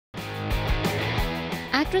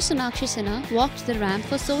Actress Sonakshi Sinha walked the ramp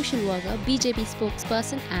for social worker, BJP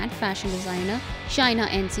spokesperson and fashion designer Shaina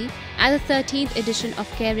NC at the 13th edition of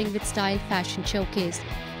Caring with Style Fashion Showcase.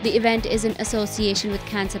 The event is in association with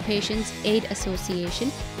Cancer Patients Aid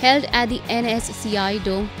Association, held at the NSCI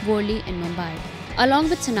Dome, Worli in Mumbai. Along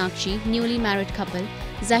with Sonakshi, newly married couple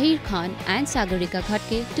Zaheer-Sagarika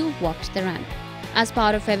too walked the ramp. As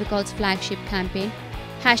part of Fevicol's flagship campaign,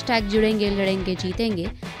 #Judenge Ladenge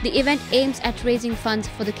Jeetenge, the event aims at raising funds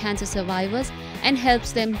for the cancer survivors and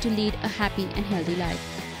helps them to lead a happy and healthy life.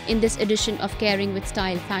 In this edition of Caring with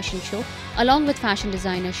Style fashion show, along with fashion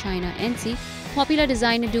designer Shaina NC, popular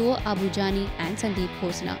designer duo Abu Jani and Sandeep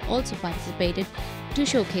Khosla also participated to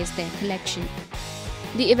showcase their collection.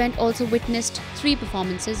 The event also witnessed 3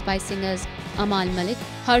 performances by singers Amal Malik,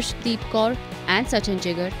 Harshdeep Kaur and Sachin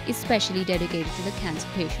Jigar, especially dedicated to the cancer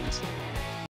patients.